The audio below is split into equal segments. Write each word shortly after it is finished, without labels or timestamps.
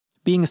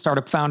Being a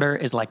startup founder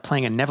is like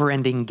playing a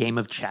never-ending game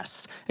of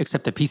chess,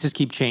 except the pieces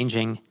keep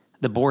changing,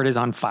 the board is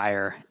on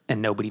fire,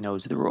 and nobody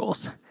knows the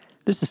rules.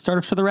 This is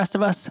Startups for the Rest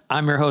of Us.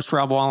 I'm your host,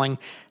 Rob Walling.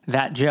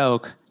 That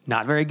joke,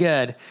 not very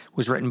good,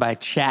 was written by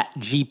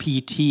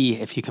ChatGPT,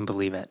 if you can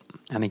believe it.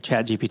 I think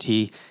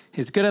ChatGPT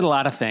is good at a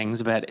lot of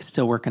things, but it's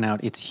still working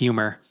out its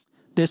humor.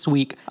 This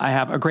week, I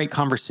have a great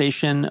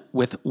conversation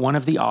with one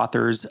of the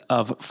authors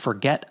of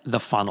Forget the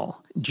Funnel.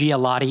 Gia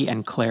Laudi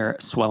and Claire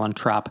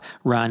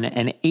run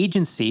an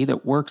agency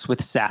that works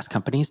with SaaS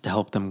companies to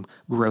help them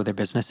grow their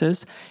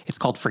businesses. It's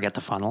called Forget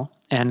the Funnel,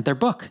 and their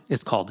book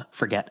is called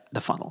Forget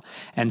the Funnel.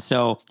 And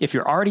so if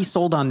you're already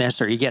sold on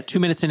this, or you get 2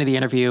 minutes into the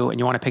interview and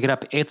you want to pick it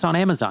up, it's on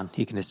Amazon.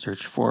 You can just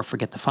search for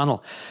Forget the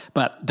Funnel.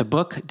 But the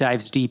book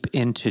dives deep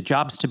into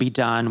jobs to be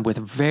done with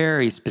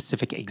very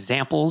specific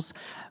examples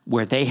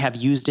where they have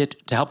used it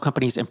to help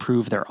companies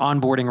improve their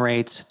onboarding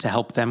rates, to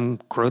help them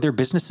grow their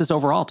businesses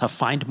overall, to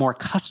find more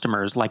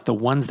customers like the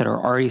ones that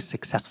are already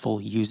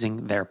successful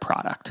using their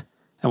product.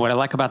 And what I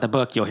like about the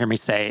book, you'll hear me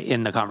say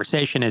in the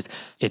conversation, is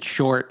it's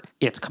short,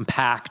 it's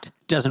compact,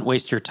 doesn't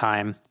waste your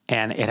time,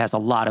 and it has a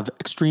lot of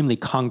extremely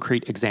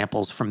concrete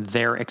examples from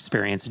their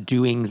experience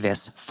doing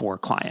this for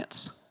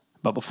clients.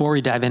 But before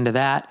we dive into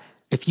that,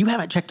 if you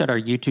haven't checked out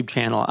our YouTube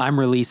channel, I'm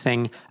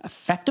releasing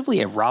effectively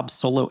a Rob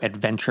solo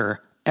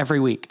adventure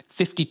every week,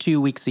 52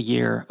 weeks a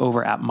year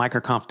over at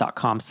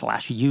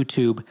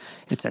microconf.com/YouTube.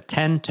 It's a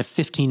 10 to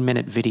 15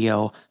 minute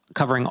video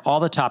covering all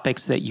the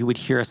topics that you would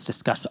hear us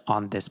discuss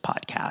on this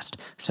podcast.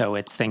 So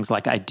it's things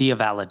like idea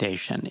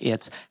validation.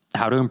 It's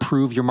how to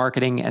improve your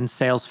marketing and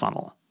sales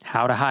funnel,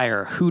 how to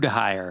hire, who to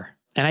hire.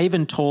 And I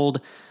even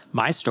told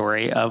my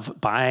story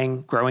of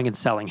buying, growing, and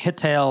selling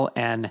Hittail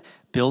and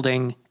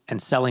building and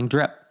selling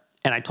Drip.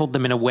 And I told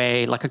them in a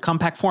way, like a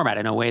compact format,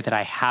 in a way that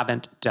I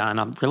haven't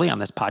done really on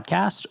this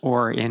podcast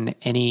or in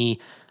any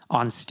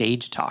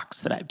on-stage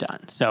talks that I've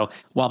done. So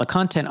while the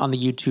content on the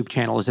YouTube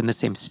channel is in the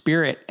same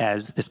spirit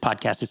as this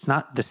podcast, it's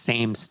not the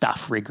same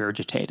stuff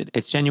regurgitated.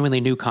 It's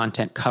genuinely new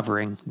content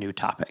covering new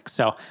topics.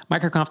 So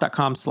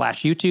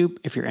microconf.com/YouTube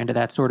if you're into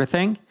that sort of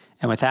thing.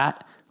 And with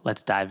that,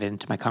 let's dive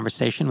into my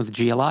conversation with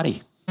Gia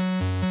Laudi.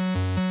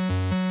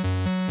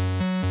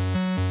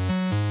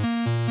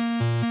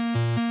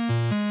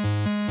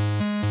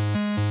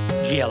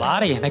 Gia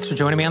Laudi, thanks for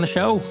joining me on the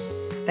show.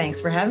 Thanks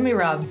for having me,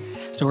 Rob.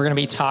 So we're going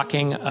to be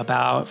talking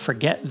about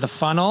Forget the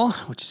Funnel,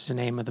 which is the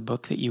name of the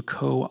book that you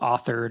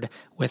co-authored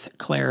with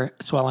Claire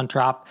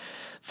Swellentrop.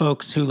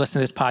 Folks who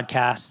listen to this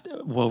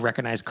podcast will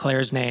recognize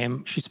Claire's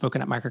name. She's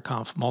spoken at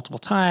MicroConf multiple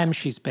times.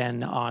 She's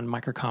been on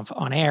MicroConf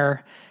on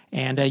air,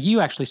 and you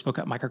actually spoke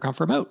at MicroConf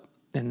remote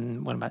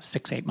about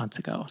 6-8 months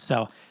ago.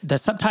 So the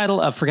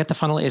subtitle of Forget the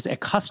Funnel is A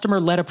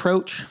Customer-Led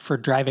Approach for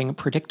Driving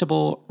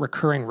Predictable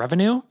Recurring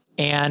Revenue.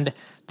 And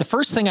the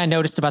first thing I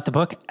noticed about the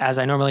book, as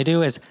I normally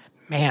do, is,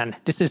 man,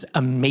 this is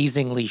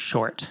amazingly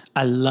short.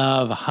 I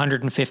love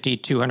 150,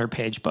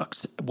 200-page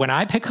books. When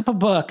I pick up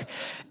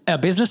a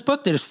business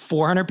book that is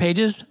 400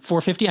 pages,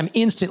 450, I'm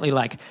instantly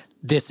like,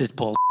 this is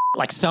bull.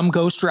 Like some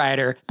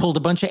ghostwriter pulled a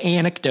bunch of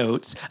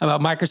anecdotes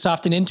about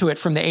Microsoft and Intuit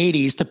from the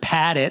 80s to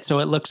pad it so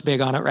it looks big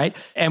on it, right?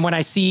 And when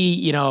I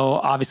see,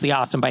 obviously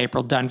Awesome by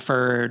April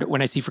Dunford,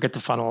 when I see Forget the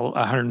Funnel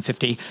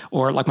 150,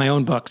 or like my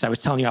own books, I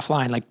was telling you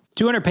offline, like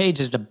 200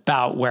 pages is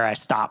about where I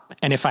stop.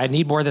 And if I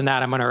need more than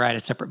that, I'm going to write a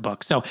separate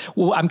book. So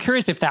I'm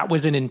curious if that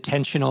was an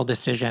intentional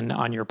decision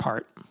on your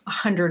part.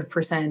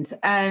 100%.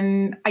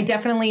 I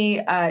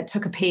definitely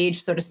took a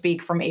page, so to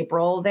speak, from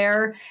April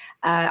there.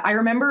 I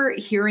remember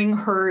hearing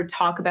her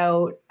talk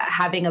about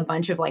having a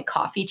bunch of like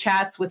coffee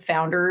chats with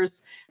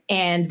founders,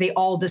 and they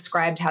all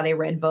described how they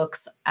read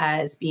books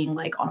as being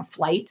like on a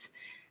flight.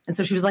 And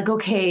so she was like,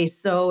 okay,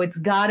 so it's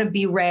got to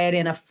be read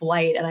in a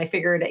flight. And I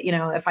figured,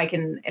 if I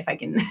can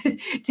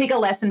take a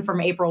lesson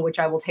from April, which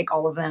I will take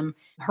all of them,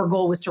 her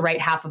goal was to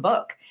write half a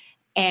book.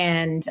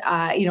 And,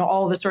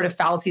 all the sort of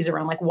fallacies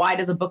around like, why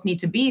does a book need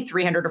to be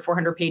 300 or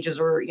 400 pages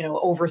or,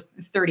 over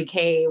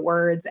 30K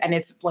words? And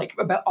it's like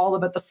all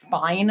about the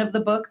spine of the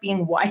book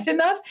being wide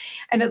enough.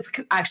 And it's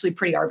actually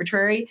pretty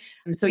arbitrary.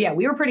 So yeah,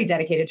 we were pretty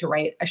dedicated to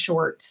write a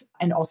short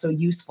and also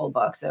useful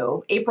book.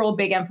 So April,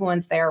 big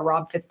influence there,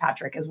 Rob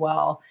Fitzpatrick as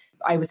well.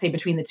 I would say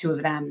between the two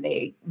of them,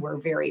 they were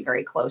very,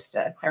 very close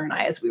to Claire and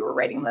I as we were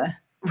writing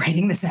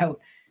this out.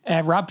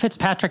 Rob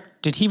Fitzpatrick,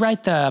 did he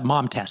write the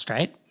Mom Test,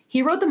 right?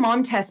 He wrote the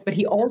Mom Test, but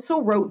he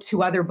also wrote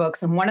 2 other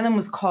books, and one of them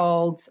was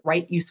called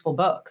Write Useful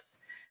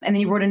Books. And then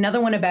he wrote another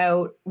one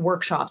about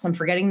workshops. I'm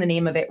forgetting the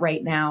name of it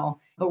right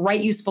now. But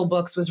Write Useful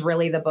Books was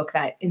really the book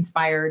that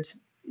inspired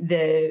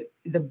the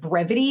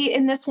brevity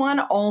in this one.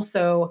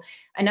 Also,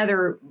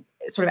 another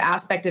sort of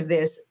aspect of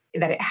this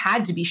that it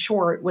had to be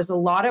short was a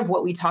lot of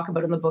what we talk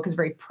about in the book is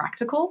very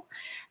practical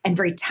and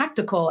very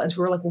tactical. And so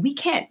we were like, well, we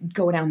can't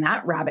go down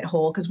that rabbit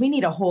hole because we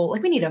need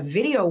we need a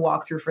video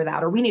walkthrough for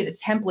that, or we need a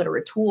template or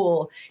a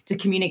tool to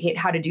communicate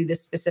how to do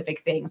this specific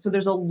thing. So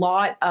there's a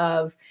lot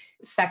of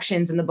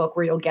sections in the book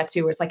where you'll get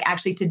to, it's like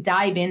actually to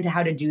dive into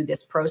how to do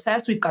this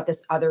process, we've got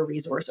this other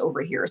resource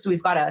over here. So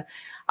we've got a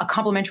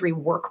complimentary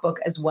workbook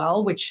as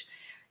well, which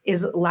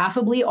is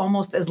laughably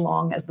almost as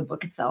long as the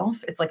book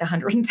itself. It's like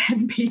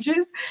 110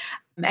 pages,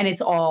 and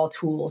it's all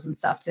tools and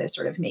stuff to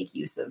sort of make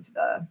use of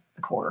the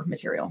core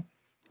material.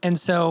 And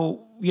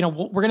so,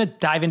 we're going to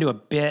dive into a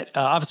bit.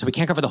 Obviously, we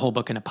can't cover the whole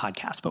book in a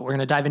podcast, but we're going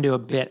to dive into a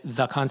bit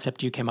the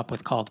concept you came up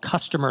with called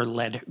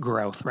customer-led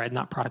growth, right?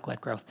 Not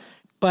product-led growth.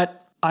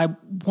 But I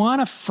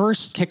want to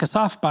first kick us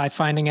off by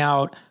finding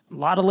out a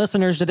lot of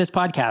listeners to this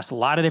podcast, a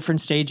lot of different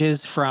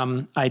stages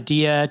from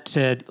idea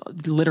to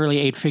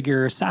literally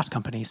 8-figure SaaS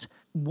companies.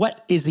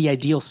 What is the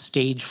ideal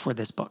stage for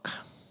this book?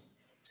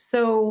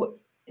 So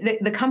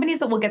the companies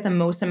that will get the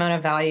most amount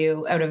of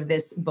value out of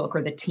this book,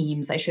 or the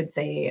teams, I should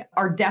say,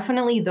 are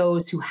definitely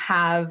those who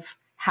have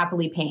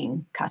happily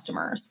paying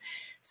customers.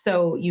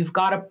 So you've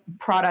got a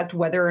product,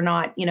 whether or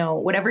not,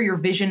 whatever your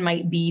vision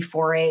might be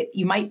for it,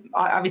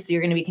 obviously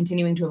you're going to be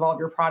continuing to evolve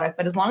your product,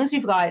 but as long as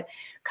you've got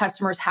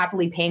customers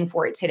happily paying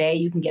for it today,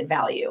 you can get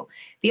value.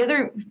 The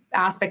other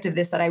aspect of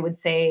this that I would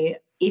say,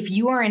 if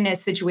you are in a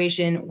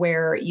situation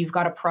where you've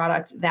got a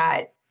product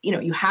that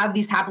you have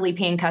these happily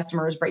paying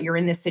customers, but you're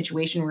in this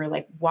situation where you're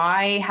like,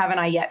 why haven't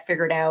I yet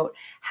figured out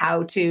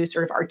how to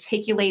sort of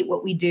articulate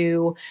what we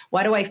do?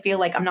 Why do I feel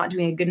like I'm not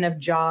doing a good enough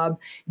job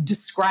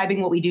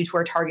describing what we do to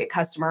our target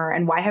customer?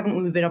 And why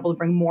haven't we been able to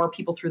bring more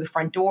people through the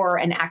front door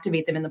and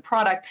activate them in the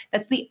product?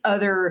 That's the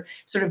other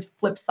sort of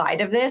flip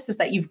side of this, is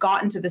that you've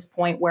gotten to this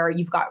point where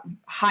you've got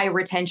high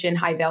retention,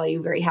 high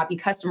value, very happy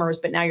customers,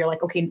 but now you're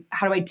like, okay,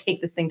 how do I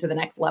take this thing to the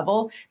next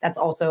level? That's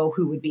also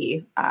who would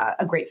be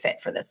a great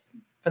fit for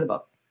the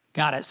book.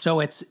 Got it.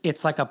 So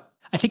it's like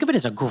I think of it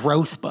as a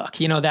growth book.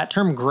 That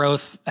term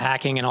growth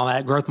hacking and all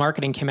that, growth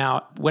marketing came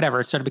out,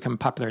 it started becoming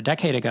popular a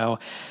decade ago.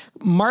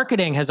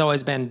 Marketing has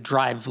always been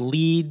drive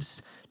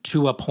leads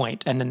to a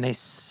point and then they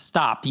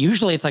stop.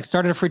 Usually it's like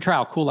started a free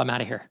trial. Cool, I'm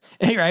out of here.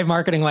 Right?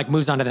 Marketing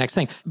moves on to the next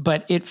thing.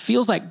 But it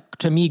feels like,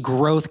 to me,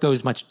 growth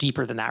goes much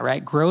deeper than that,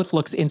 right? Growth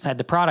looks inside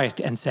the product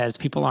and says,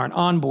 people aren't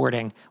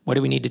onboarding. What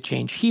do we need to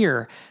change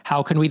here?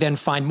 How can we then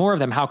find more of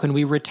them? How can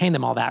we retain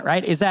them? All that,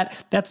 right?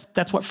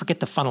 That's what Forget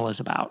the Funnel is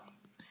about.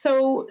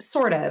 So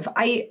sort of.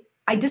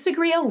 I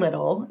disagree a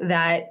little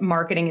that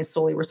marketing is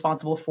solely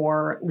responsible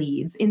for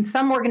leads. In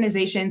some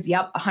organizations,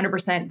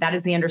 100%, that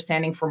is the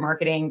understanding for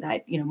marketing,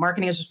 that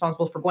marketing is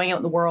responsible for going out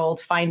in the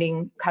world,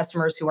 finding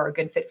customers who are a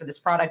good fit for this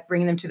product,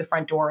 bringing them to the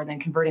front door, and then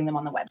converting them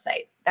on the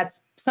website.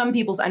 That's some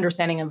people's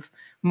understanding of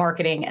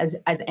marketing as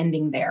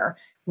ending there.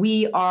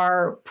 We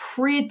are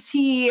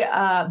pretty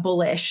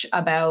bullish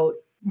about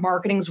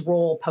marketing's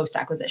role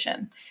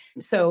post-acquisition.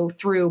 So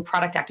through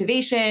product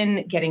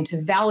activation, getting to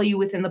value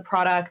within the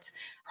product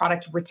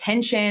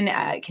retention,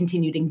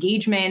 continued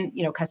engagement,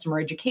 customer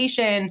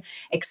education,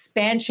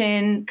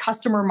 expansion,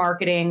 customer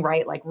marketing,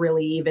 right? Like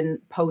really even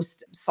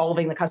post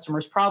solving the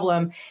customer's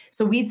problem.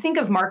 So we think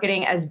of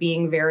marketing as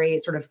being very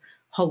sort of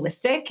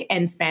holistic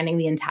and spanning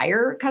the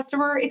entire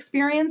customer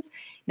experience.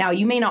 Now,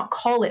 you may not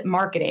call it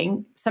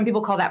marketing. Some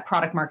people call that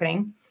product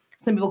marketing.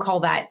 Some people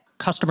call that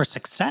customer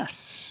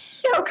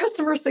success. Or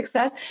customer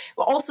success.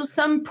 But also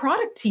some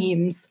product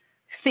teams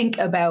think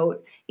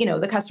about,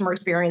 the customer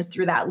experience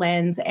through that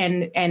lens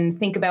and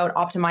think about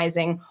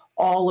optimizing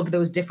all of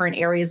those different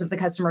areas of the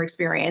customer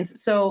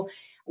experience. So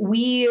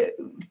we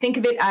think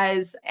of it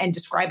as and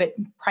describe it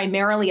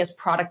primarily as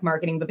product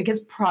marketing, but because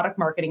product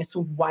marketing is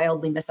so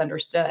wildly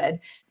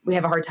misunderstood, we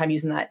have a hard time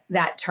using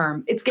that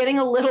term. It's getting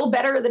a little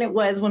better than it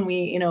was when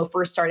we,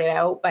 first started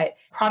out, but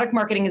product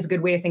marketing is a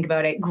good way to think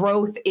about it.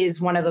 Growth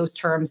is one of those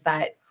terms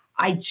that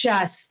I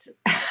just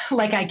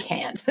I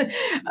can't.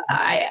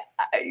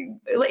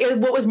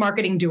 What was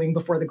marketing doing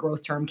before the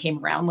growth term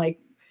came around?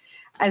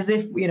 As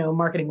if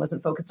marketing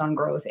wasn't focused on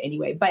growth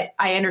anyway. But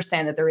I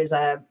understand that there is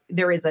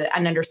an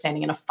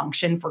understanding and a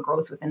function for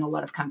growth within a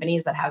lot of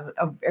companies that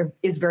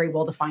is very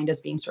well defined as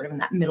being sort of in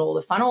that middle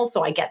of the funnel.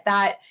 So I get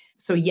that.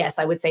 So yes,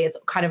 I would say it's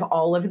kind of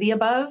all of the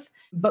above,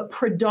 but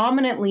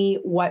predominantly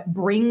what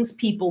brings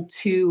people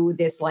to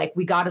this,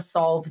 we got to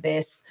solve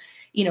this,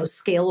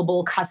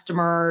 scalable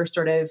customer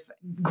sort of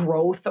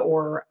growth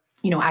or,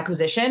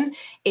 acquisition,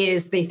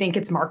 is they think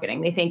it's marketing.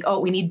 They think, oh,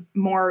 we need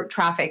more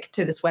traffic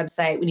to this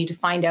website. We need to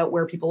find out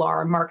where people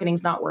are.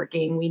 Marketing's not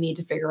working. We need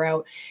to figure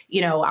out,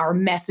 our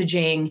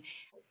messaging.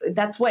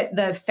 That's what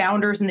the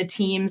founders and the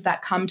teams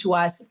that come to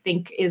us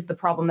think is the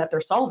problem that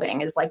they're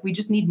solving, is we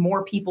just need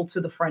more people to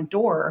the front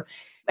door.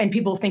 And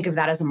people think of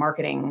that as a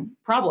marketing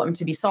problem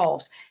to be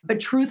solved.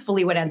 But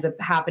truthfully, what ends up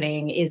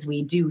happening is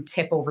we do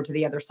tip over to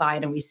the other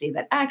side and we see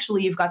that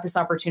actually you've got this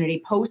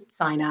opportunity post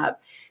sign up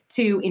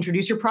to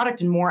introduce your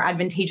product in more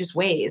advantageous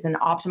ways and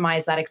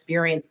optimize that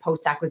experience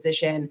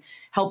post-acquisition,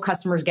 help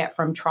customers get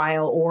from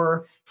trial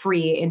or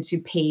free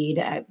into paid,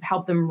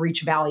 help them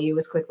reach value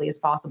as quickly as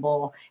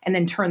possible, and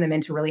then turn them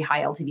into really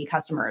high LTV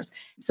customers.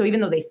 So even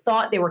though they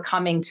thought they were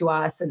coming to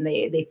us and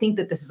they think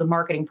that this is a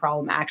marketing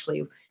problem,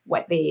 actually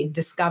what they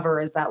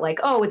discover is that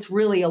it's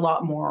really a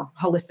lot more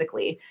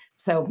holistically.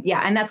 So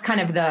yeah, and that's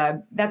kind of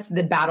that's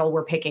the battle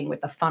we're picking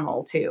with the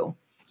funnel too.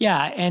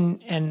 Yeah,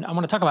 and I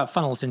want to talk about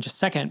funnels in just a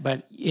second,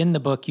 but in the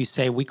book you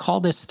say we call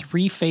this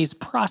three-phase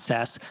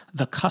process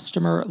the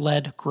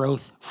customer-led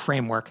growth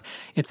framework.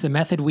 It's the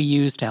method we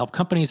use to help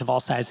companies of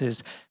all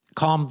sizes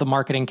calm the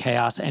marketing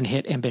chaos and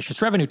hit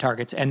ambitious revenue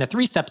targets. And the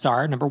three steps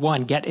are, number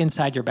one, get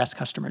inside your best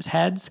customers'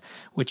 heads,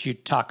 which you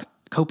talk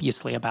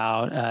copiously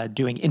about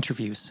doing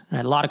interviews.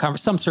 Right? A lot of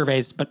some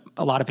surveys, but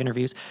a lot of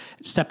interviews.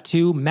 Step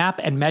two,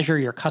 map and measure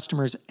your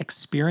customer's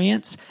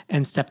experience.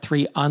 And step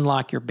three,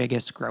 unlock your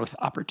biggest growth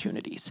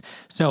opportunities.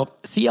 So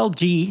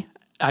CLG,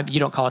 you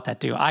don't call it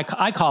that, do you? I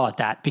call it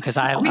that because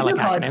I like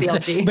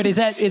acronyms. But is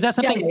that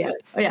something? Yeah.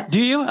 Oh, yeah. Do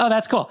you? Oh,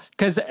 that's cool.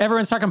 Because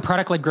everyone's talking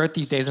product-led growth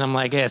these days, and I'm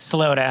like,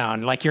 slow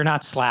down. Like you're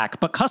not Slack.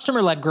 But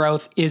customer-led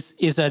growth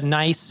is a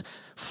nice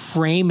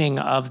framing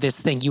of this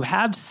thing. You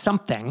have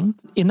something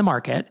in the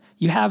market.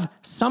 You have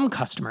some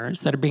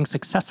customers that are being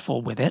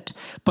successful with it.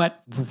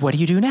 But what do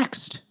you do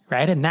next?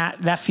 Right? And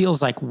that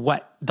feels like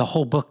what the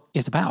whole book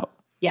is about.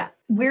 Yeah,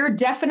 we're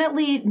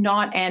definitely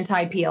not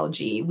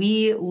anti-PLG.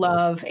 We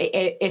love,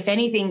 if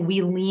anything, we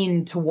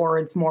lean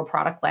towards more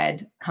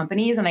product-led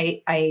companies. And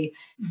I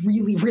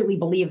really, really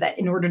believe that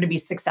in order to be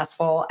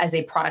successful as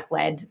a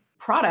product-led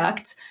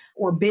product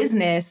or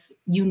business,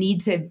 you need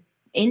to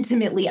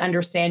intimately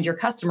understand your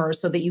customers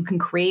so that you can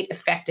create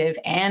effective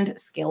and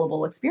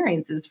scalable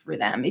experiences for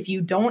them. If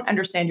you don't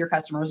understand your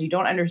customers, you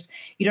don't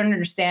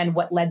understand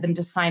what led them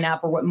to sign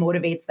up or what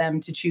motivates them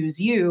to choose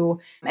you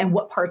and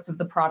what parts of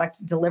the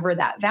product deliver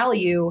that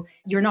value,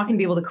 you're not going to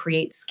be able to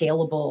create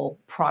scalable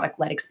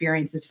product-led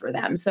experiences for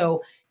them.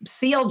 So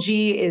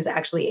CLG is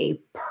actually a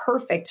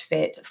perfect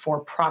fit for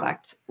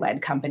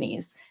product-led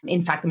companies.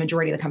 In fact, the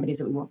majority of the companies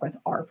that we work with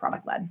are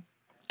product-led.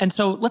 And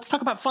so let's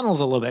talk about funnels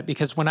a little bit,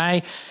 because when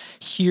I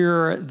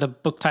hear the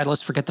book title is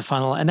Forget the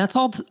Funnel, and that's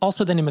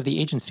also the name of the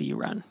agency you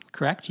run,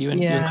 correct? You and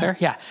Claire?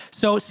 Yeah.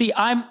 So see,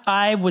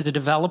 I was a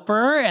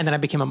developer and then I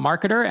became a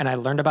marketer and I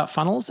learned about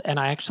funnels and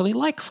I actually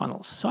like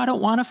funnels. So I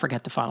don't want to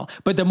forget the funnel.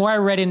 But the more I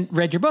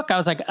read your book, I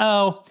was like,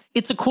 oh,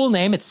 it's a cool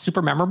name. It's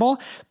super memorable.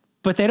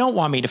 But they don't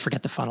want me to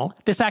forget the funnel.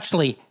 This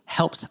actually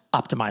helps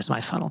optimize my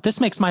funnel. This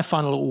makes my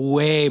funnel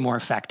way more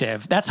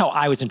effective. That's how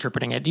I was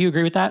interpreting it. Do you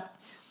agree with that?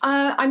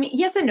 I mean,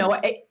 yes and no.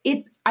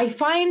 I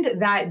find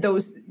that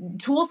those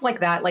tools like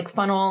that, like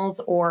funnels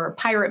or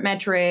pirate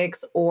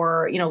metrics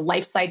or,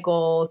 life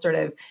cycle, sort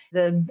of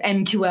the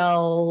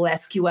MQL,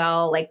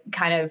 SQL, like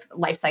kind of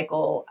life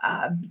cycle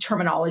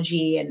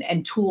terminology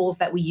and tools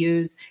that we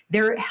use,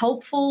 they're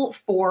helpful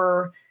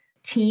for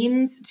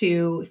teams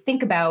to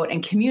think about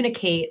and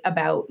communicate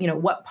about,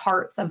 what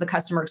parts of the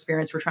customer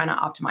experience we're trying to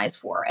optimize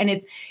for.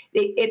 And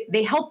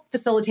they help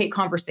facilitate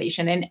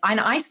conversation. And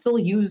I still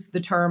use the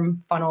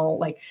term funnel,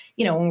 like,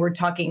 when we're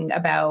talking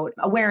about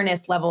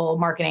awareness level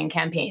marketing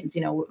campaigns,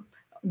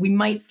 we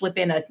might slip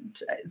in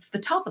it's the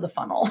top of the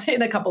funnel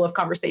in a couple of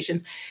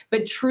conversations,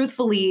 but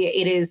truthfully,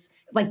 it is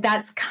like,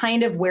 that's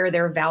kind of where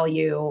their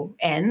value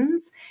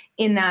ends,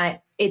 in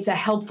that it's a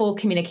helpful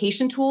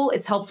communication tool.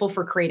 It's helpful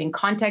for creating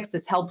context.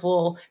 It's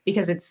helpful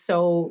because it's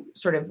so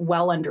sort of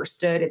well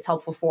understood. It's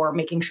helpful for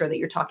making sure that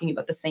you're talking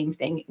about the same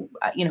thing,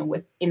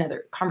 with in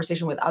other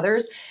conversation with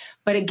others.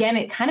 But again,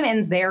 it kind of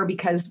ends there,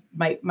 because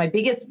my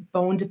biggest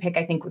bone to pick,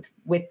 I think,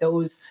 with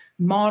those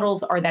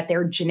models are that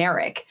they're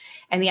generic.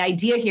 And the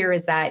idea here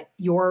is that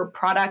your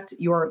product,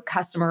 your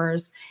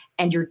customers,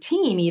 and your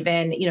team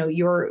even,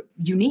 you're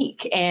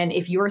unique. And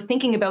if you're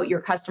thinking about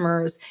your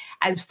customers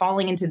as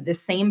falling into the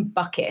same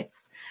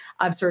buckets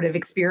of sort of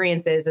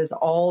experiences as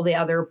all the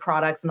other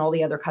products and all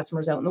the other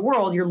customers out in the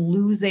world, you're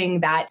losing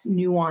that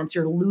nuance,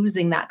 you're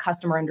losing that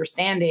customer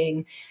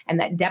understanding and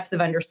that depth of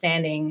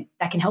understanding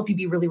that can help you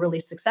be really, really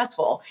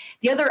successful.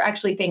 The other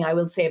actually thing I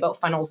would say about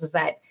funnels is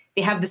that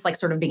they have this like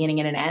sort of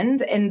beginning and an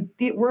end, and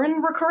we're in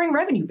recurring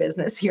revenue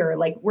business here.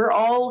 Like, we're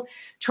all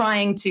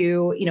trying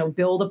to,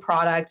 build a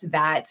product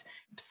that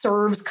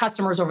serves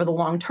customers over the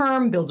long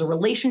term, builds a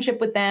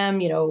relationship with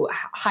them,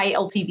 high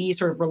LTV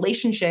sort of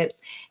relationships,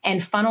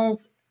 and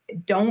funnels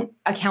don't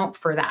account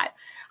for that.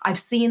 I've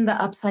seen the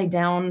upside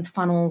down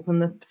funnels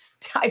and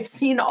I've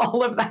seen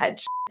all of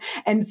that.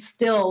 And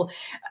still,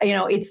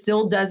 it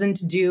still doesn't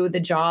do the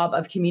job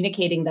of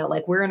communicating that,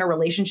 like, we're in a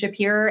relationship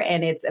here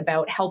and it's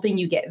about helping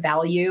you get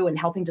value and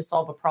helping to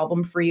solve a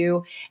problem for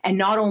you. And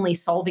not only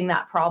solving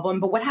that problem,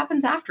 but what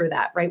happens after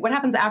that, right? What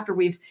happens after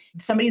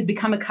somebody's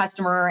become a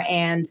customer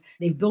and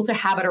they've built a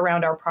habit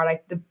around our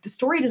product? The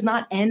story does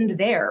not end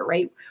there,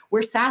 right?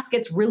 Where SaaS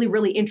gets really,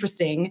 really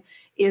interesting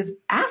is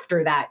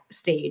after that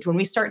stage, when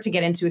we start to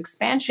get into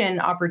expansion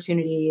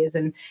opportunities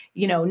and,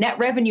 net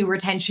revenue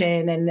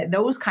retention and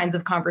those kinds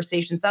of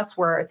conversations. That's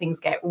where things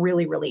get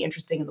really, really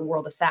interesting in the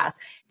world of SaaS.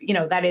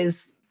 That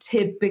is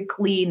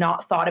typically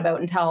not thought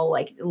about until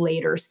like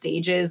later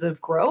stages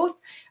of growth,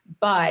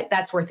 but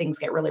that's where things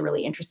get really,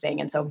 really interesting.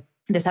 And so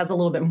this has a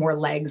little bit more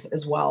legs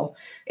as well.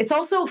 It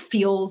also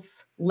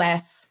feels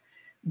less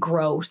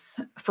gross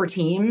for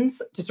teams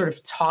to sort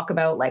of talk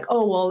about, like,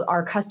 oh, well,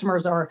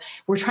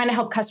 we're trying to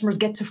help customers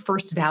get to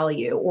first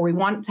value, or we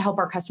want to help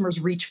our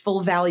customers reach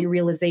full value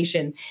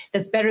realization.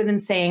 That's better than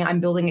saying I'm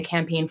building a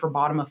campaign for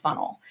bottom of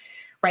funnel.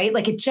 right?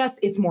 Like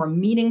it's more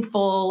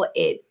meaningful.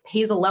 It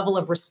pays a level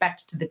of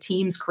respect to the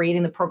teams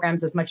creating the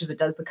programs as much as it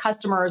does the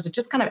customers. It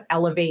just kind of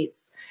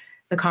elevates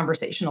the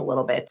conversation a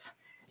little bit.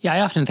 Yeah,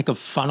 I often think of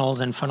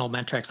funnels and funnel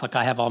metrics. Like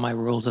I have all my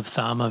rules of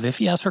thumb of if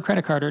you ask for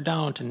credit card or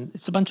don't, and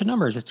it's a bunch of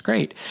numbers. It's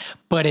great.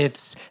 But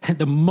it's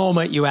the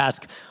moment you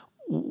ask,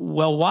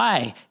 well,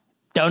 why?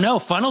 Don't know.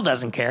 Funnel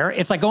doesn't care.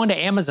 It's like going to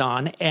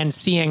Amazon and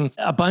seeing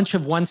a bunch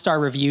of 1-star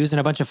reviews and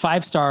a bunch of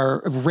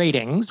 5-star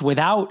ratings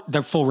without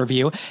the full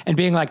review and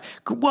being like,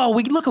 well,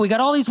 we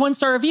got all these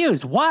 1-star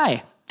reviews.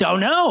 Why?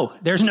 Don't know.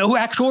 There's no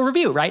actual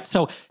review, right?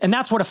 So, and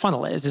that's what a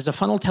funnel is a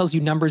funnel tells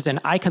you numbers, and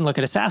I can look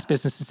at a SaaS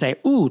business and say,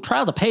 ooh,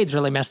 trial to paid's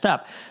really messed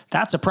up.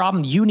 That's a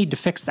problem. You need to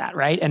fix that,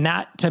 right? And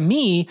that, to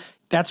me,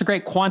 that's a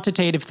great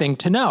quantitative thing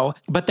to know,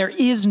 but there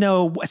is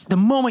no, the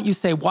moment you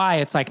say why,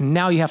 it's like,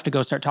 now you have to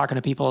go start talking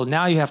to people.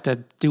 Now you have to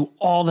do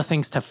all the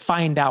things to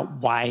find out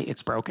why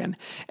it's broken.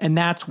 And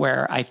that's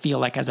where I feel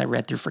like, as I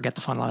read through Forget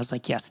the Funnel, I was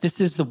like, yes, this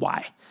is the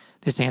why.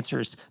 This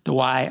answers the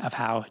why of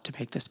how to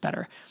make this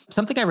better.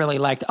 Something I really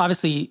liked,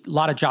 obviously a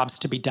lot of jobs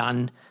to be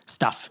done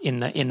stuff in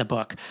the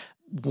book.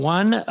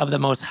 One of the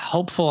most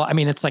helpful, I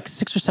mean, it's like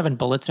 6 or 7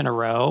 bullets in a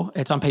row.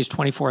 It's on page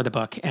 24 of the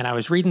book. And I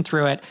was reading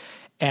through it,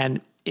 and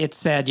it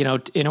said,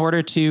 in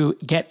order to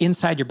get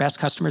inside your best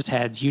customers'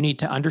 heads, you need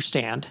to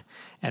understand.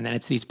 And then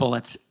it's these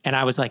bullets. And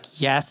I was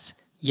like, yes,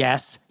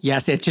 yes,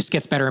 yes. It just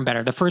gets better and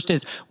better. The first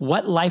is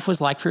what life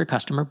was like for your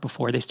customer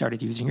before they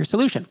started using your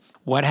solution.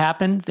 What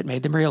happened that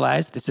made them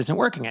realize this isn't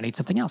working? I need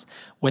something else.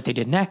 What they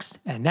did next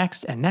and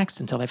next and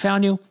next until they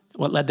found you.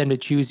 What led them to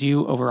choose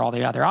you over all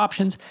the other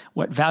options,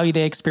 what value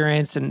they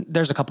experienced. And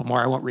there's a couple more.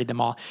 I won't read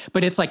them all.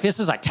 But it's like, this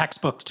is like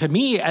textbook to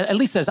me, at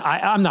least as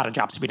I'm not a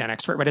jobs to be done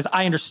expert, but as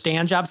I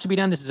understand jobs to be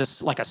done, this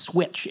is like a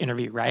switch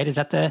interview, right? Is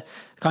that the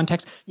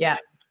context? Yeah.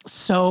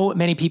 So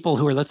many people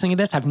who are listening to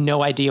this have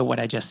no idea what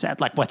I just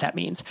said, like what that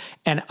means.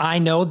 And I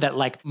know that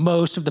like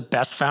most of the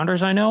best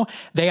founders I know,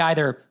 they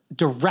either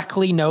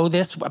directly know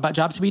this about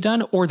jobs to be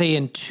done, or they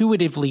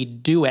intuitively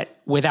do it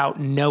without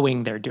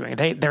knowing they're doing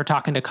it. They're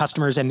talking to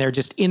customers and they're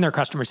just in their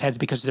customers' heads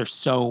because they're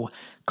so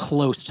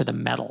close to the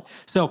metal.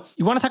 So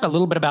you want to talk a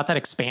little bit about that,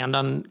 expand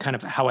on kind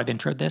of how I've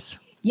introed this?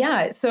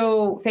 Yeah.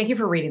 So thank you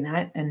for reading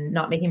that and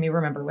not making me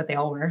remember what they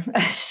all were.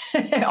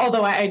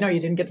 Although I know you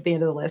didn't get to the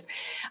end of the list.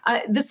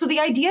 So the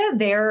idea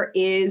there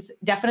is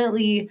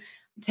definitely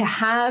to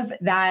have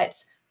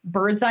that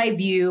bird's eye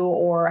view,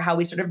 or how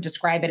we sort of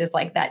describe it as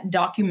like that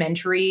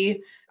documentary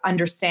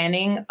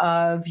understanding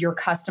of your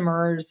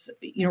customers,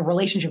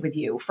 relationship with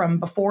you from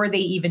before they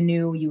even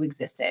knew you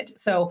existed.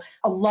 So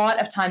a lot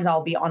of times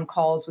I'll be on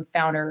calls with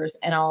founders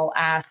and I'll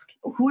ask,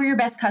 who are your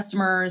best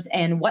customers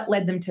and what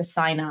led them to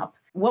sign up?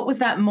 What was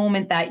that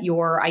moment that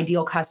your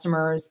ideal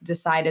customers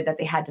decided that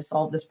they had to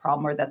solve this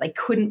problem, or that they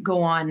couldn't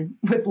go on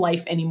with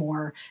life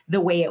anymore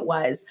the way it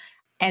was?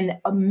 And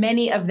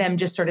many of them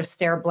just sort of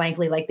stare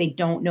blankly, like they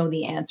don't know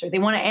the answer. They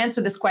want to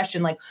answer this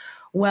question like,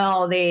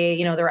 well,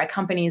 they're at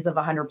companies of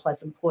 100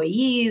 plus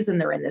employees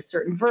and they're in this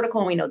certain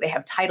vertical. And we know they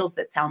have titles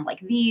that sound like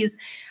these,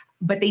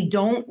 but they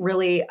don't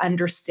really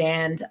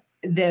understand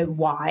the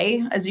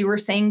why, as you were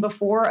saying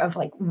before, of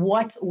like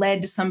what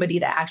led somebody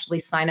to actually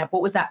sign up.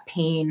 What was that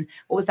pain?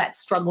 What was that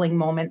struggling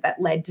moment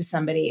that led to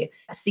somebody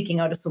seeking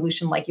out a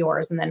solution like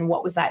yours? And then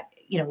what was that,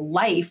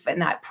 life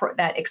and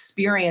that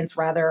experience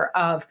rather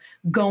of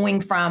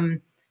going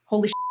from,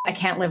 holy shit, I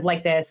can't live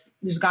like this.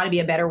 There's got to be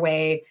a better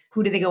way.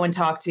 Who do they go and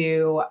talk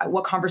to?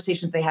 What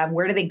conversations they have?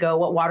 Where do they go?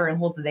 What watering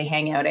holes do they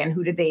hang out in?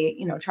 Who did they,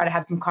 try to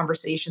have some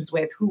conversations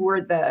with?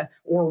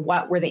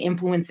 What were the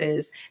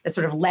influences that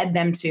sort of led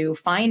them to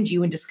find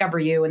you and discover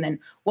you? And then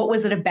what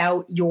was it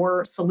about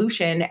your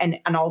solution? And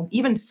I'll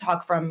even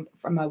talk from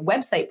a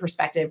website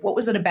perspective. What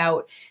was it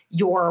about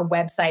your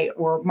website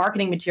or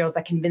marketing materials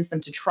that convinced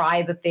them to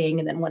try the thing?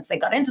 And then once they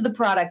got into the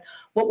product,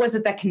 what was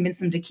it that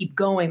convinced them to keep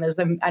going? There's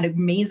an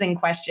amazing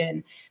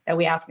question that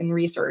we ask in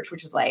research,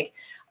 which is like,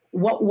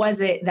 what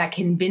was it that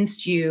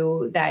convinced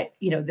you that,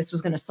 this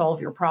was going to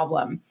solve your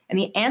problem? And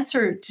the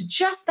answer to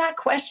just that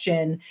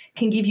question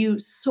can give you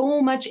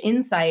so much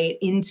insight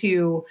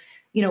into,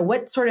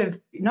 what sort of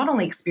not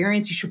only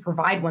experience you should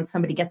provide once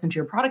somebody gets into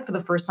your product for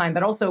the first time,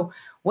 but also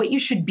what you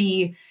should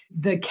be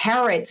the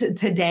carrot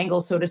to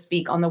dangle, so to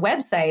speak, on the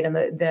website, and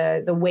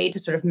the way to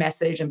sort of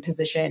message and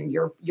position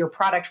your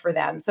product for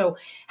them. So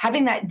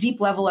having that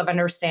deep level of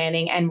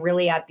understanding, and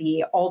really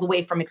all the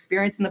way from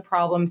experiencing the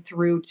problem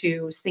through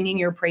to singing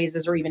your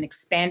praises or even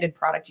expanded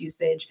product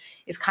usage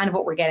is kind of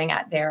what we're getting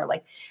at there.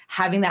 Like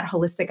having that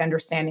holistic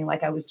understanding,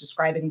 like I was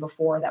describing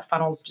before, that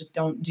funnels just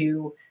don't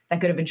do that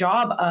good of a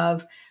job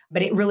of,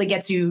 but it really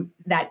gets you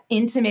that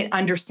intimate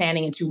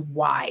understanding into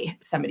why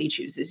somebody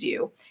chooses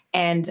you.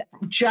 And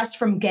just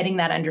from getting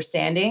that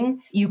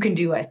understanding, you can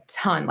do a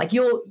ton. Like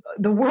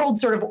the world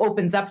sort of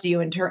opens up to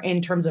you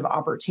in terms of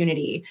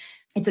opportunity.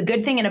 It's a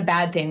good thing and a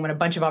bad thing when a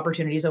bunch of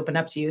opportunities open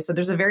up to you. So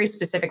there's a very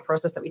specific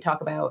process that we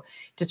talk about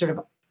to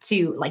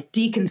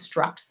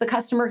deconstruct the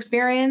customer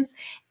experience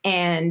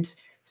and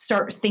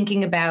start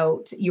thinking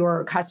about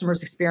your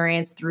customer's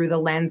experience through the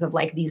lens of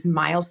like these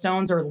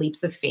milestones or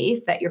leaps of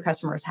faith that your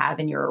customers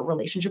have in your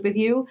relationship with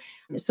you,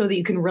 so that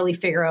you can really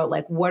figure out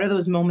like what are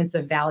those moments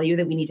of value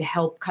that we need to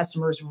help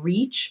customers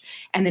reach.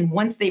 And then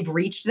once they've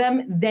reached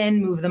them,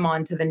 then move them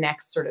on to the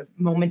next sort of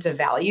moment of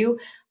value.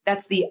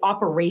 That's the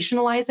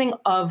operationalizing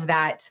of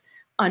that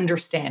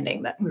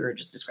understanding that we were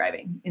just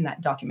describing in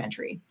that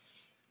documentary.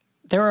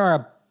 There are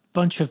a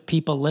bunch of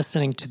people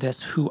listening to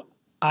this who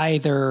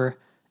either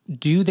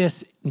do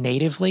this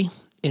natively,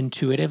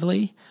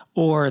 intuitively,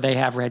 or they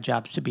have read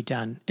jobs to be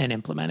done and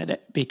implemented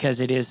it, because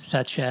it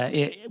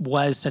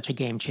was such a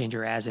game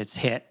changer as it's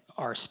hit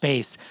our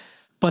space.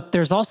 But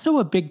there's also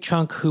a big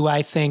chunk who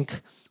I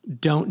think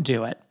don't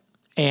do it.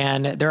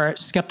 And they're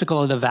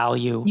skeptical of the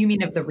value. You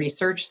mean of the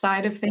research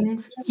side of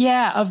things?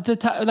 Yeah,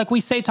 like we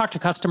say talk to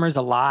customers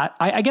a lot.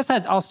 I guess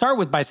I'll start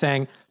with by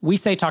saying we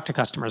say talk to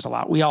customers a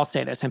lot. We all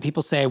say this, and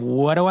people say,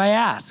 what do I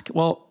ask?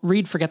 Well,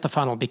 read Forget the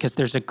Funnel, because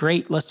there's a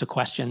great list of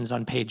questions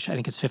on page, I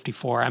think it's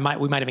 54.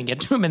 We might even get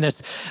to them in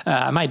this.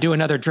 I might do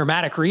another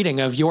dramatic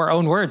reading of your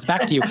own words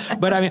back to you.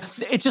 But I mean,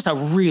 it's just a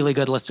really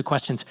good list of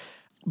questions.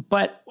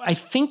 But I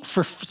think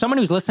for someone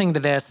who's listening to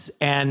this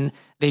and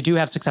they do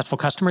have successful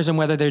customers, and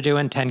whether they're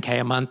doing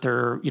 10K a month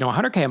or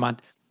 100K a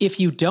month, if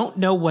you don't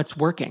know what's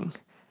working,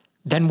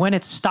 then when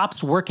it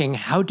stops working,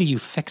 how do you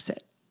fix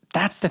it?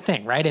 That's the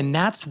thing, right? And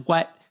that's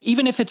what,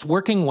 even if it's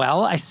working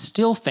well, I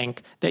still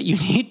think that you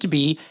need to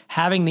be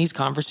having these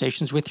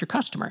conversations with your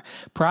customer.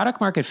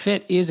 Product market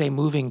fit is a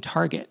moving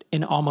target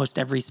in almost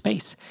every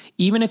space.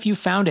 Even if you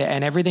found it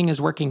and everything is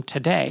working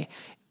today,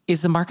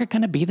 is the market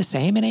going to be the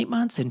same in 8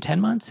 months, in 10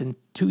 months, in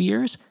 2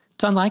 years?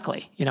 It's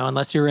unlikely,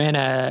 unless you're in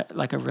a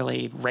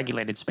really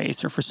regulated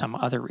space or for some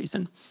other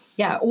reason.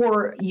 Yeah,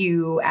 or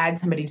you add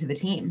somebody to the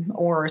team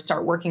or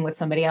start working with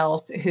somebody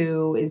else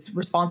who is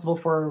responsible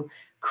for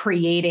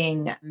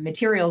creating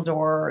materials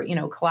or,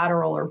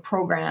 collateral or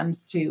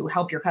programs to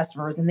help your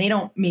customers. And they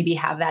don't maybe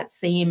have that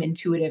same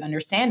intuitive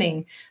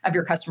understanding of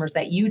your customers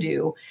that you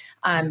do.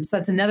 So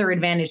that's another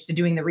advantage to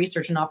doing the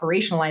research and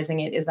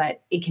operationalizing it, is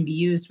that it can be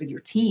used with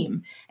your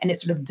team, and it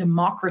sort of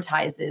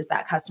democratizes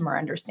that customer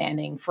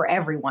understanding for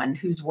everyone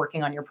who's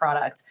working on your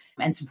product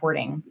and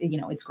supporting,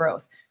 its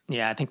growth.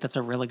 Yeah, I think that's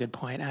a really good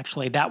point,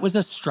 actually. That was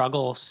a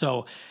struggle.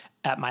 So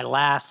at my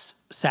last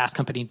SaaS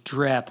company,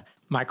 Drip,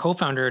 my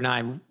co-founder and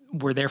I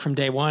were there from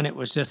day one. It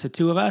was just the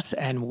two of us,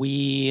 and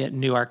we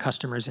knew our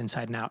customers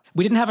inside and out.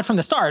 We didn't have it from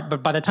the start,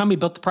 but by the time we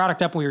built the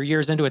product up, we were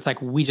years into it, it's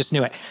like we just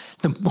knew it.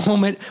 The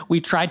moment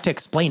we tried to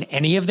explain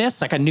any of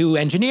this, like a new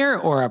engineer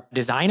or a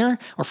designer,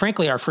 or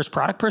frankly, our first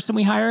product person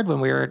we hired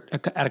when we were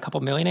at a couple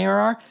million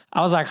ARR,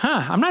 I was like,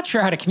 I'm not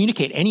sure how to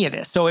communicate any of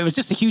this. So it was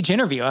just a huge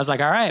interview. I was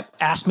like, all right,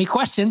 ask me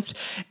questions.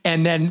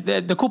 And then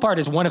the cool part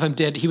is one of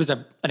them he was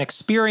an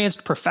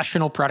experienced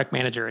professional product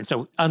manager. And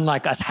so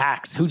unlike us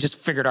hacks who just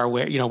figured our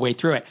way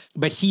through it,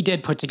 but he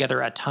did put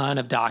together a ton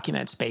of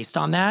documents based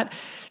on that.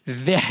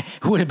 That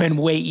would have been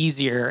way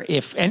easier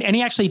and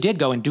he actually did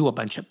go and do a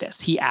bunch of this.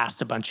 He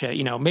asked a bunch of,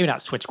 maybe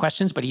not switch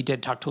questions, but he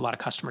did talk to a lot of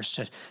customers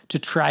to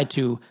try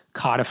to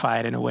codify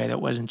it in a way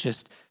that wasn't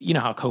just,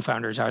 how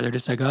co-founders are. They're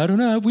just like, I don't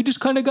know, we just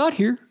kind of got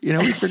here.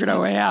 We figured our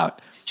way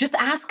out. Just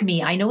ask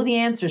me. I know the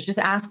answers. Just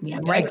ask me.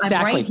 I'm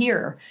right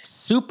here.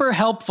 Super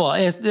helpful.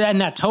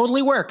 And that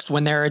totally works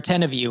when there are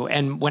 10 of you.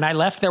 And when I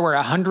left, there were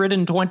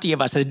 120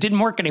 of us. It didn't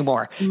work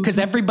anymore because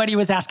everybody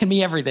was asking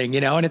me everything,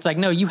 and it's like,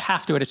 no, you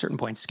have to at a certain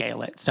point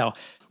scale it. So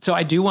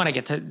I do want to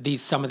get to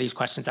some of these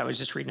questions. I was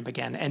just reading them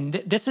again. And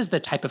this is the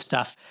type of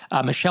stuff.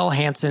 Michelle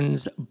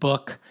Hansen's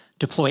book,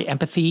 Deploy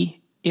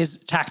Empathy, is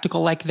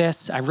tactical like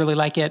this. I really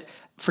like it.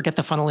 Forget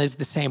the Funnel is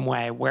the same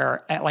way,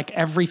 where at like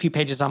every few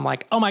pages, I'm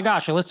like, oh my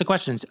gosh, a list of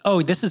questions.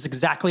 Oh, this is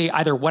exactly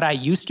either what I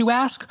used to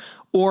ask,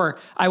 or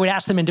I would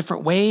ask them in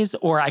different ways,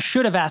 or I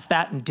should have asked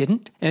that and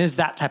didn't. And it's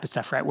that type of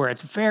stuff, right? Where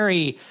it's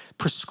very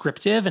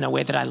prescriptive in a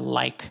way that I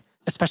like,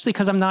 especially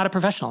because I'm not a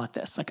professional at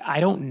this. Like, I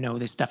don't know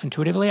this stuff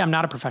intuitively. I'm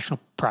not a professional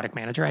product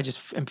manager. I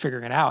just am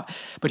figuring it out.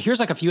 But here's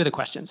like a few of the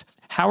questions.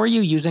 How are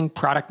you using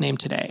product name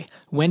today?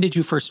 When did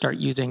you first start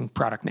using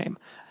product name?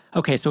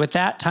 Okay, so with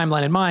that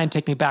timeline in mind,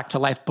 take me back to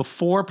life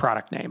before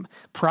product name.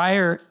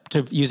 Prior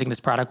to using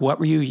this product, what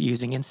were you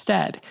using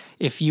instead?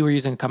 If you were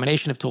using a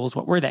combination of tools,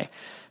 what were they?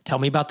 Tell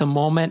me about the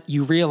moment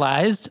you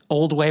realized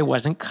old way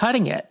wasn't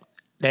cutting it.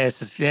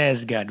 This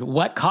is good.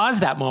 What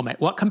caused that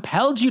moment? What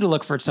compelled you to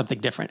look for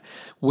something different?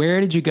 Where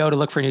did you go to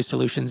look for new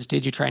solutions?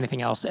 Did you try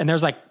anything else? And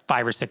there's like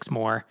 5 or 6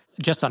 more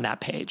just on that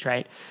page,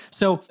 right?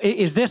 So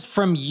is this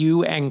from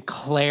you and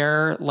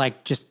Claire,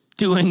 like just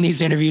doing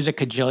these interviews a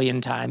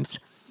cajillion times?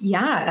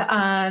 Yeah.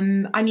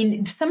 I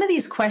mean, some of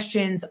these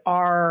questions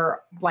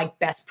are like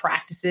best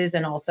practices.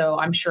 And also,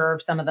 I'm sure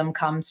some of them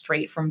come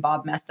straight from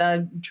Bob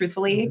Mesta,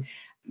 truthfully. Mm-hmm.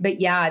 But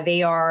yeah,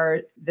 they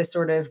are the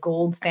sort of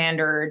gold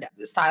standard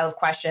style of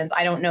questions.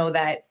 I don't know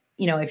that,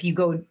 if you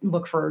go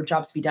look for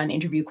jobs to be done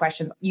interview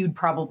questions, you'd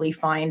probably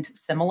find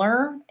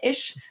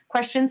similar-ish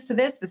questions to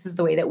this. This is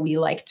the way that we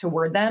like to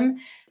word them.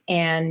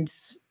 And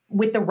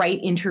with the right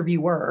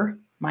interviewer,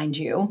 mind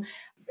you,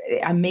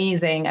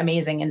 amazing,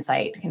 amazing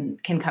insight can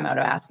come out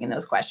of asking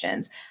those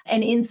questions.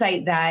 An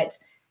insight that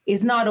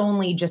is not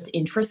only just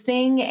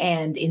interesting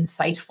and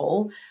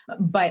insightful,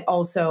 but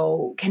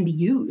also can be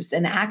used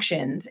and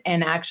actioned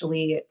and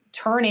actually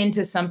turn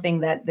into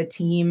something that the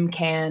team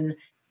can,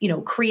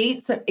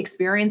 create some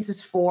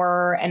experiences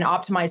for and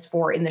optimize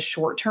for in the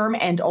short term,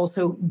 and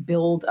also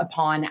build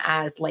upon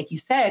as, like you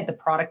said, the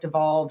product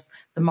evolves,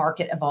 the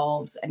market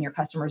evolves, and your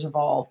customers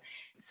evolve.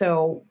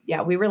 So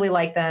yeah, we really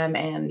like them.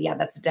 And yeah,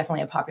 that's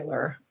definitely a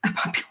popular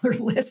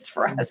list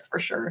for us for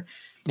sure.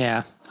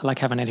 Yeah, I like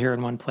having it here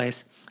in one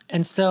place.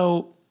 And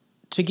so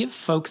to give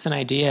folks an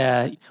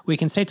idea, we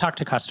can say talk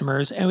to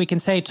customers, and we can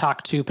say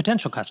talk to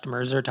potential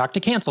customers or talk to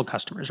canceled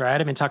customers,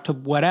 right? I mean, talk to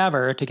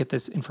whatever to get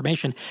this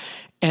information.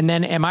 And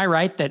then am I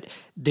right that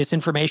this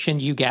information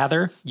you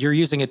gather, you're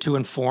using it to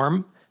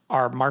inform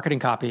our marketing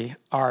copy,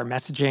 our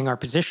messaging, our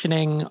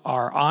positioning,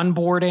 our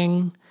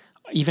onboarding,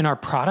 even our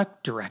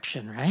product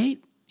direction, right?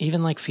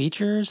 Even like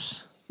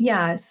features?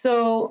 Yeah.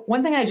 So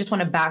one thing I just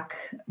want to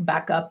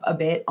back up a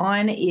bit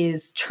on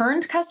is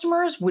churned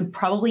customers would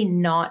probably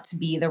not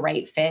be the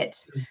right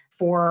fit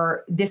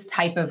for this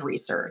type of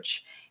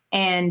research.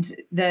 And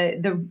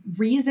the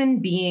reason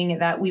being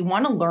that we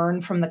want to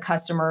learn from the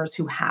customers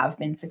who have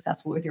been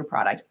successful with your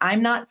product.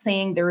 I'm not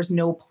saying there is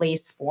no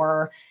place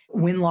for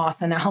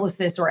win-loss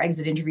analysis or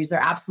exit interviews. There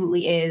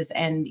absolutely is.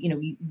 And,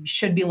 you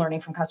should be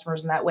learning from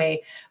customers in that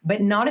way, but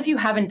not if you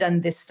haven't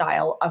done this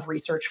style of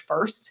research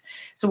first.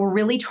 So we're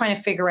really trying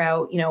to figure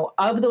out,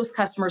 of those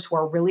customers who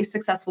are really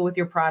successful with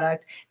your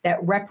product that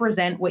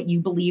represent what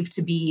you believe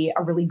to be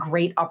a really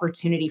great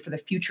opportunity for the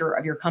future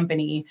of your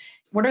company,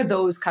 what are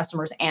those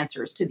customers'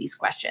 answers to these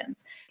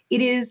questions? It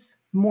is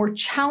more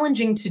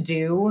challenging to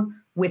do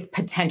with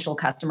potential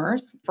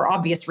customers for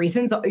obvious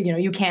reasons.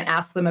 You can't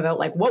ask them about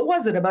like, what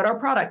was it about our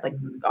product? Like,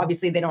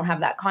 obviously they don't have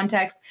that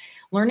context.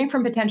 Learning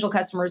from potential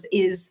customers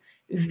is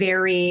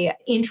very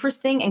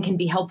interesting and can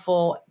be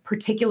helpful,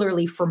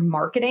 particularly for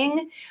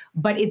marketing,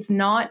 but it's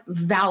not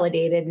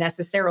validated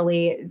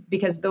necessarily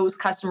because those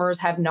customers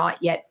have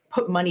not yet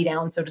put money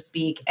down, so to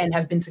speak, and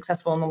have been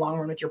successful in the long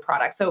run with your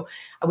product. So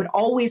I would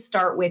always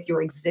start with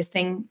your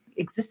existing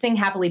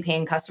happily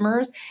paying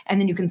customers, and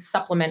then you can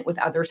supplement with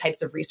other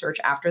types of research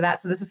after that.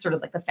 So this is sort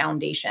of like the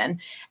foundation.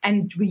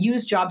 And we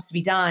use Jobs to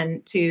be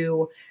Done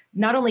to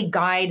not only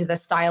guide the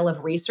style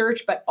of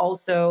research, but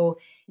also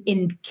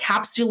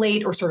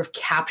encapsulate or sort of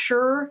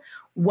capture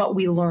what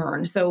we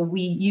learn. So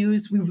we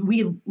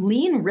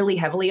lean really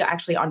heavily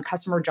actually on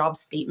customer job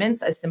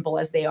statements, as simple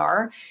as they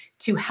are,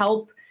 to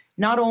help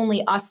not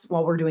only us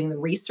while we're doing the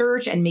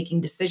research and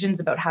making decisions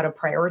about how to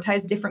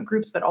prioritize different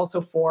groups, but also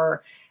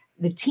for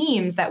the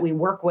teams that we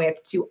work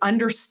with to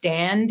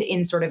understand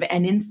in sort of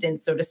an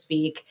instance, so to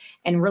speak,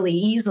 and really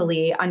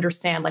easily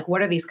understand, like,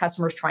 what are these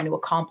customers trying to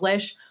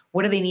accomplish?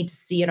 What do they need to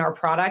see in our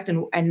product?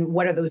 And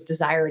what are those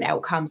desired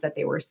outcomes that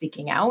they were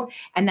seeking out?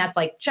 And that's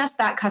like just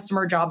that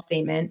customer job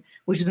statement,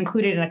 which is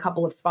included in a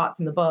couple of spots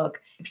in the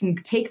book. If you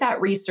can take that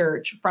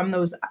research from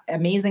those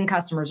amazing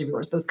customers of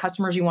yours, those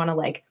customers you want to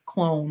like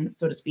clone,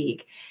 so to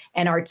speak,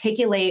 and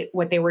articulate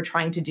what they were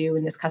trying to do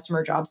in this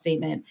customer job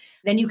statement,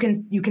 then you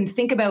can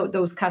think about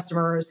those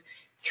customers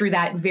through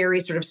that very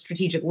sort of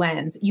strategic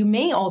lens. You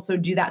may also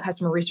do that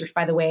customer research,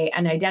 by the way,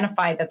 and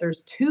identify that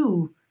there's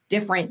two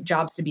different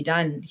jobs to be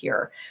done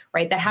here,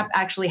 right? That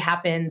actually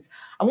happens.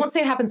 I won't say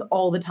it happens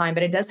all the time,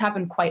 but it does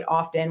happen quite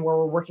often where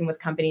we're working with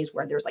companies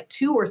where there's like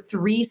 2 or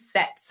 3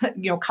 sets,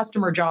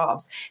 customer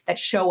jobs that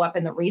show up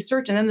in the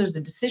research. And then there's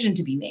a decision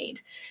to be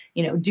made.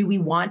 Do we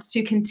want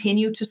to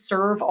continue to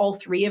serve all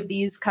 3 of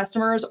these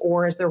customers,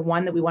 or is there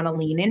one that we want to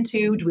lean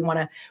into? Do we want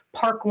to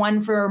park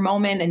one for a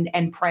moment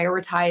and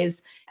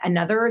prioritize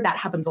another? That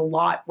happens a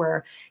lot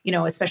where,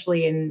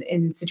 especially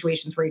in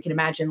situations where you can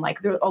imagine like,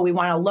 we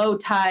want a low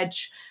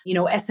touch,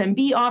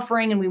 SMB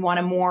offering, and we want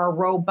a more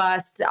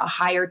robust,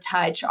 higher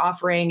touch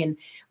offering. And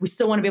we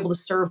still want to be able to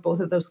serve both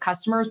of those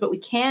customers, but we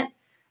can't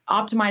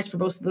optimize for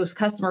both of those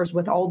customers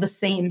with all the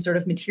same sort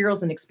of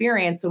materials and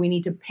experience. So we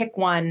need to pick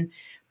one,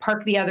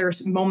 park the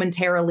others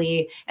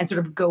momentarily, and sort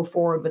of go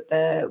forward with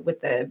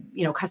the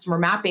customer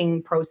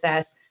mapping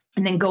process,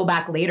 and then go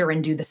back later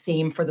and do the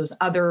same for those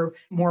other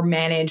more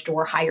managed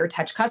or higher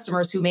touch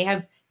customers who may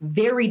have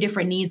very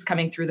different needs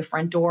coming through the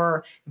front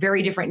door,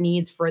 very different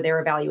needs for their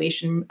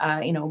evaluation,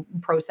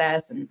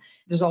 process. And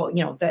there's all,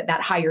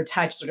 that higher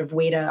touch sort of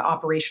way to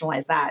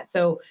operationalize that.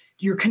 So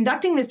you're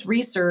conducting this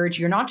research.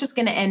 You're not just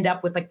going to end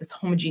up with like this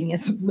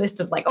homogeneous list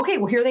of like, okay,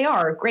 well, here they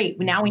are. Great.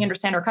 Now we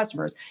understand our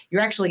customers.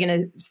 You're actually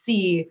going to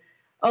see,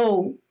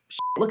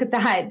 look at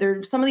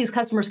that. Some of these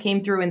customers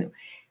came through and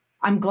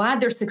I'm glad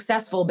they're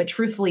successful, but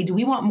truthfully, do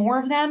we want more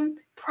of them?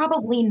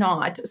 Probably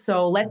not.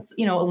 So let's,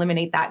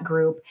 eliminate that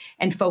group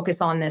and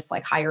focus on this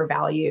like higher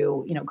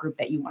value, group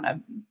that you want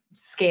to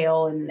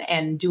scale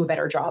and do a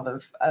better job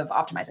of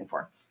optimizing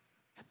for.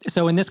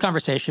 So in this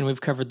conversation,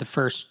 we've covered the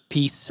first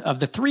piece of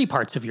the 3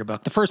 parts of your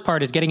book. The first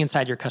part is getting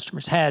inside your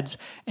customers' heads.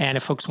 And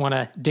if folks want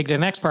to dig to the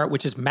next part,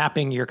 which is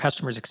mapping your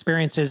customers'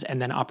 experiences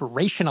and then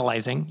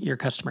operationalizing your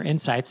customer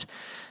insights,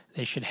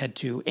 They should head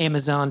to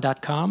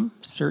Amazon.com,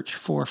 search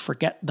for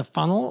Forget the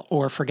Funnel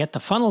or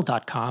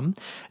forgetthefunnel.com.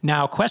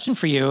 Now, question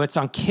for you. It's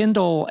on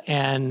Kindle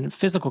and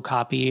physical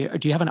copy.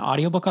 Do you have an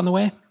audiobook on the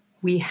way?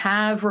 We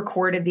have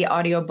recorded the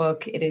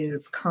audiobook. It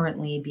is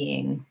currently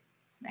being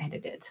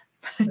edited.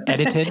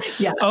 Edited?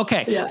 Yeah.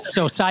 Okay. Yeah.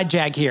 So side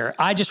jag here.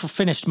 I just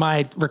finished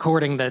my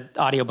recording the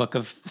audiobook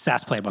of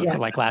SaaS Playbook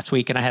like last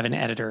week, and I have an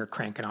editor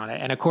cranking on it.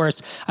 And of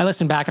course, I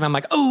listened back and I'm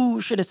like, oh,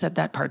 should have said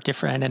that part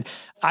different. And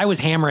I was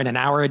hammering an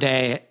hour a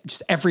day,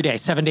 just every day,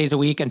 7 days a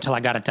week until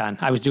I got it done.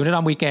 I was doing it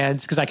on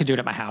weekends because I could do it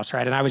at my house,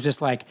 right? And I was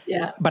just like,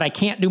 but I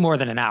can't do more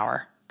than an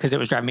hour because it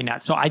was driving me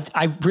nuts. So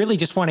I really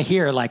just want to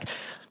hear like,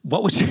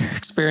 what was your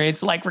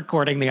experience like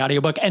recording the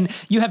audiobook? And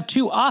you have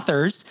two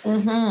authors.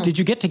 Mm-hmm. Did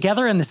you get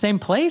together in the same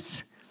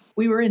place?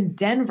 We were in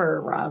Denver,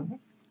 Rob.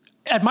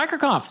 At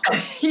MicroConf.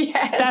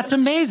 Yes. That's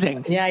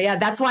amazing. Yeah.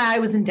 That's why I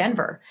was in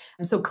Denver.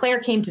 And so Claire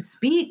came to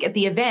speak at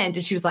the event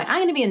and she was like, I'm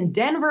going to be in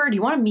Denver. Do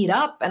you want to meet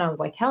up? And I was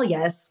like, hell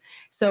yes.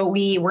 So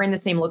we were in the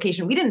same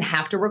location. We didn't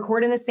have to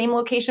record in the same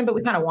location, but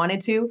we kind of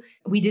wanted to.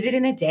 We did it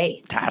in a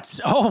day.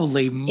 That's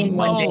holy in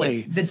moly. 1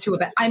 day, the two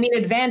of it. I mean,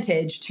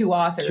 advantage, two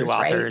authors,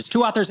 right?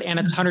 Two authors, and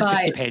it's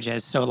 160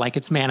 pages. So like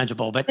it's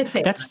manageable, but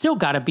that's still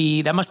got to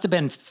be, that must have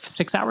been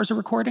 6 hours of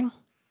recording.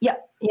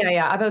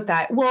 Yeah, about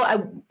that.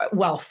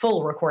 Well,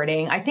 full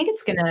recording. I think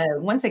it's gonna,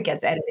 once it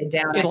gets edited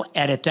down. It'll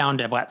edit down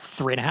to what,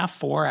 3.5,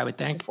 4, I would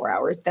think. 4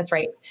 hours. That's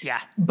right.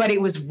 Yeah. But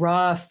it was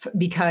rough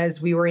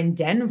because we were in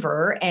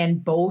Denver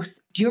and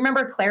do you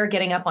remember Claire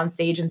getting up on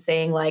stage and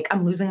saying like,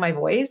 I'm losing my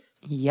voice?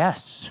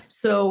 Yes.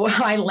 So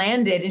I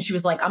landed and she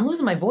was like, I'm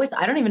losing my voice.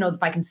 I don't even know if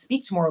I can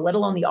speak tomorrow, let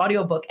alone the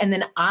audiobook. And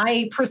then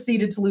I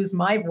proceeded to lose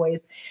my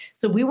voice.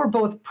 So we were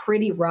both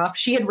pretty rough.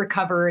 She had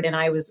recovered and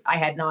I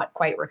had not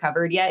quite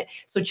recovered yet.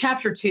 So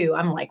chapter 2,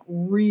 I'm like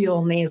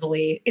real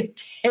nasally.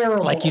 It's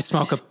terrible. Like you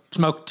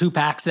smoke 2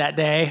 packs that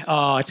day.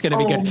 Oh, it's going to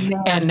be good.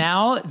 Man. And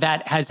now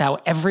that has how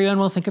everyone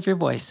will think of your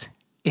voice.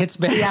 It's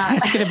going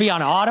to be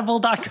on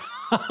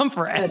audible.com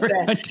forever.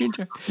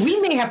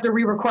 We may have to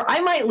re-record. I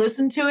might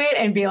listen to it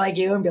and be like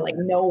you and be like,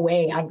 no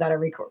way, I've got to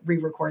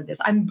re-record this.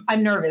 I'm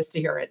nervous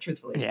to hear it,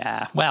 truthfully.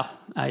 Yeah. Well,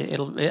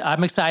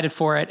 I'm excited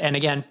for it. And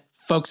again,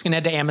 folks can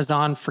head to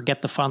Amazon,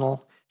 Forget the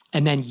Funnel.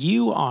 And then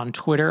you on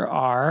Twitter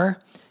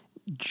are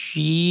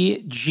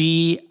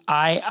GGIIAA.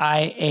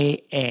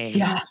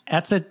 Yeah.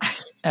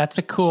 That's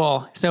a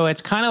cool. So it's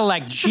kind of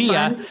like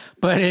Gia,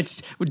 but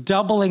it's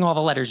doubling all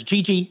the letters.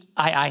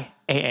 GGIIAA.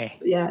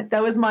 Yeah,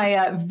 that was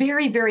my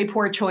very, very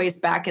poor choice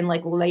back in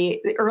like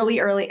early.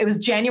 It was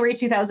January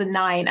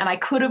 2009, and I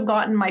could have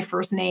gotten my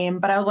first name,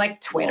 but I was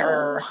like,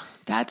 Twitter. Oh,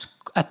 that's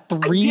a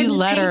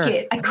 3-letter. I didn't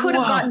take it. I could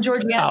have gotten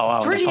Georgiana.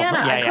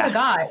 Georgiana, I could have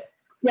got.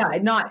 Yeah,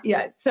 not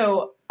yet.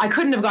 So I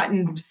couldn't have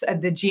gotten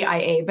the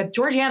GIA, but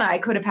Georgiana, I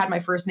could have had my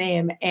first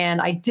name,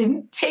 and I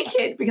didn't take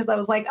it because I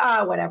was like,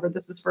 whatever,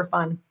 this is for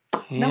fun.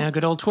 Yeah,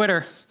 good old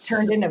Twitter.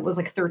 Turned in, it was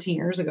like 13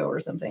 years ago or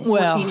something.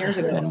 14 years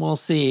ago. And we'll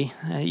see.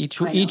 Each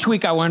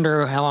week I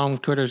wonder how long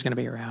Twitter is going to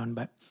be around.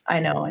 But I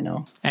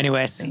know.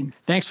 Anyways,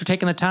 thanks for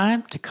taking the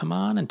time to come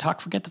on and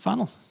talk Forget the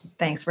Funnel.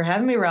 Thanks for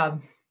having me,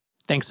 Rob.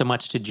 Thanks so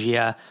much to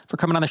Gia for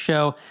coming on the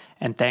show.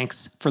 And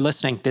thanks for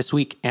listening this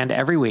week and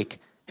every week.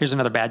 Here's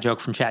another bad joke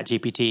from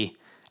ChatGPT.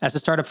 As a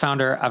startup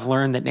founder, I've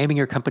learned that naming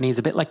your company is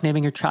a bit like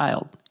naming your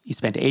child. You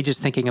spend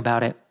ages thinking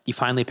about it, you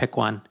finally pick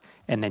one,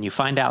 and then you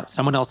find out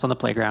someone else on the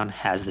playground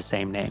has the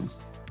same name.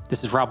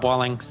 This is Rob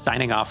Walling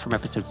signing off from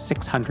episode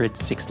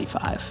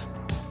 665.